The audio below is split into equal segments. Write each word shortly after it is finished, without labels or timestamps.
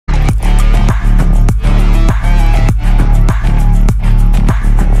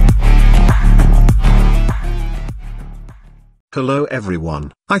Hello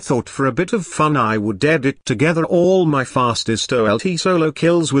everyone, I thought for a bit of fun I would edit together all my fastest OLT solo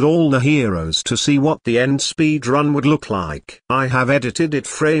kills with all the heroes to see what the end speedrun would look like. I have edited it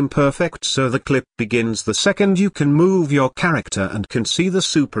frame perfect so the clip begins the second you can move your character and can see the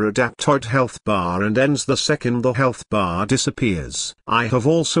Super Adaptoid health bar and ends the second the health bar disappears. I have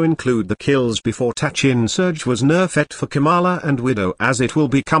also included the kills before tachyon surge was nerfed for Kamala and Widow, as it will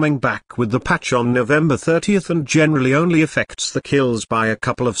be coming back with the patch on November 30th and generally only affects the kills by a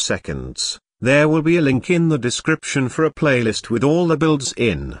couple of seconds. There will be a link in the description for a playlist with all the builds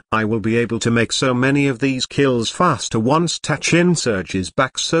in. I will be able to make so many of these kills faster once tachyon surge is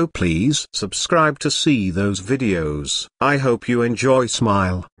back, so please subscribe to see those videos. I hope you enjoy.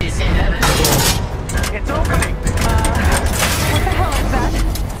 Smile. It's opening! What the hell is that?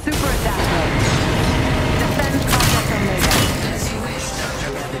 Super Adaptoid. Defend Project Omega. As you wish, Dr.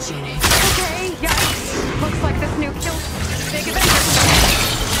 Rappuccini. Okay, yikes. Looks like this new kill. Big Avengers.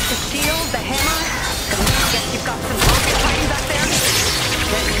 The shield, the hammer. Guess you've got some rocket hiding back there.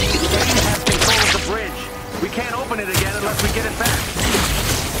 Dane has control of the bridge. We can't open it again unless we get it back.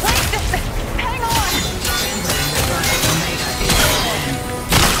 Wait, just hang on.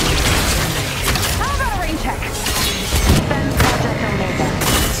 How about a rain check? Defend Project Omega.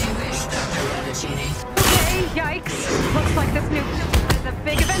 As you wish, Dr. Rappuccini. Okay, yikes. Looks like this new kill is a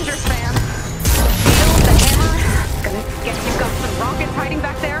big Avengers fan. The shield, the hammer. Gonna guess you've got some rockets hiding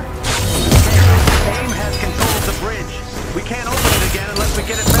back there. Dane has control of the bridge. We can't open it again unless we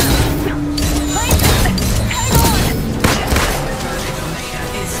get it back. Wait, hang on.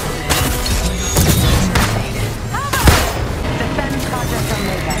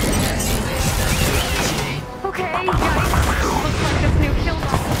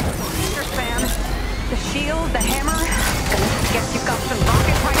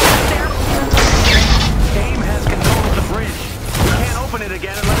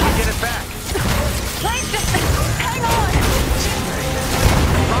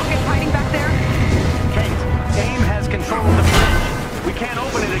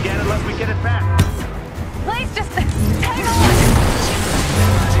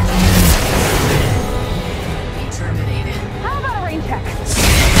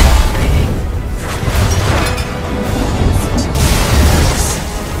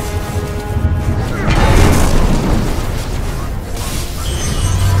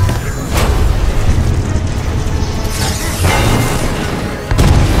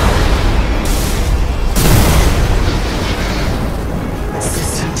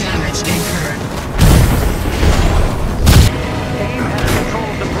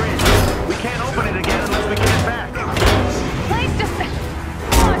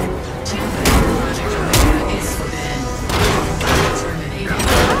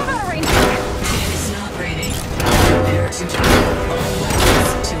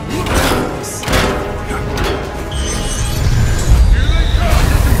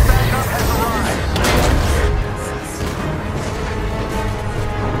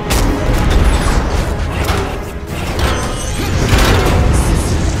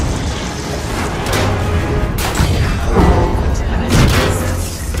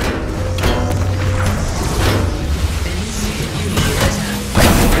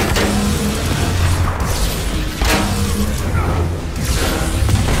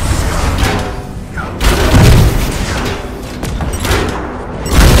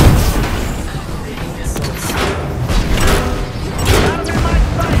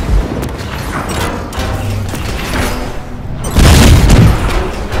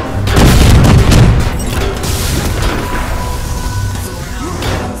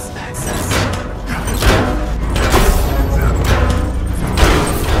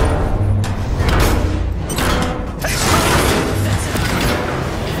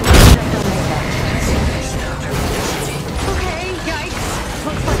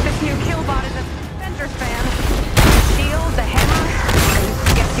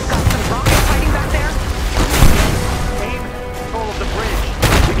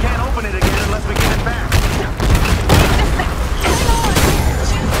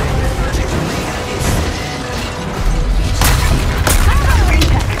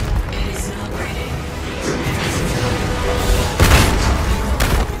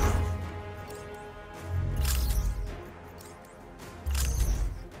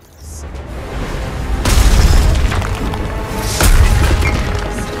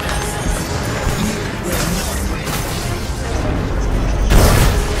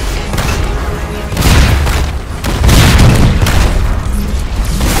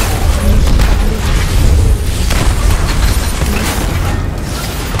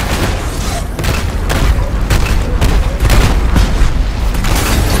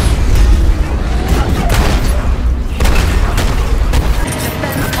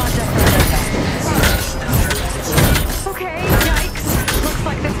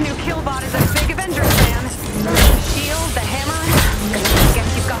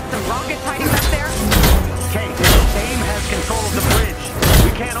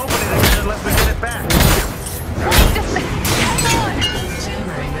 can't open it again unless we get it back. Wait, just hang on.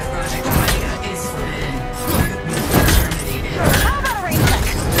 Tampering with Project Omega is forbidden. Terminated. How about a rain check?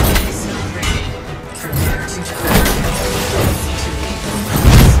 Base not ready. Prepare to die. To lethal.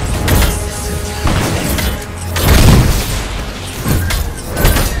 System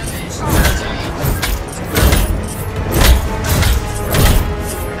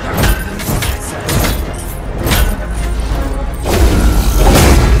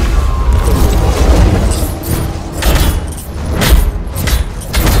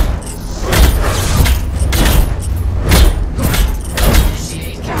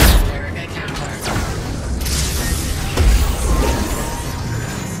initiate counter encounter.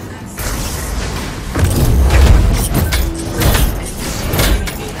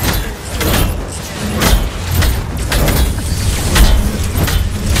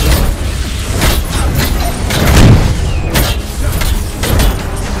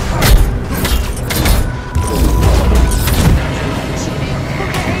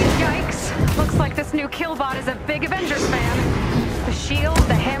 Okay, yikes. Looks like this new killbot is a big Avengers fan. The shield,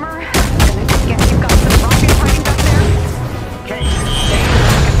 the hammer. Gonna guess you've got some rockets hiding back there. Kate, Kate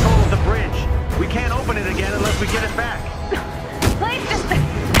has control of the bridge. We can't open it again unless we get it back.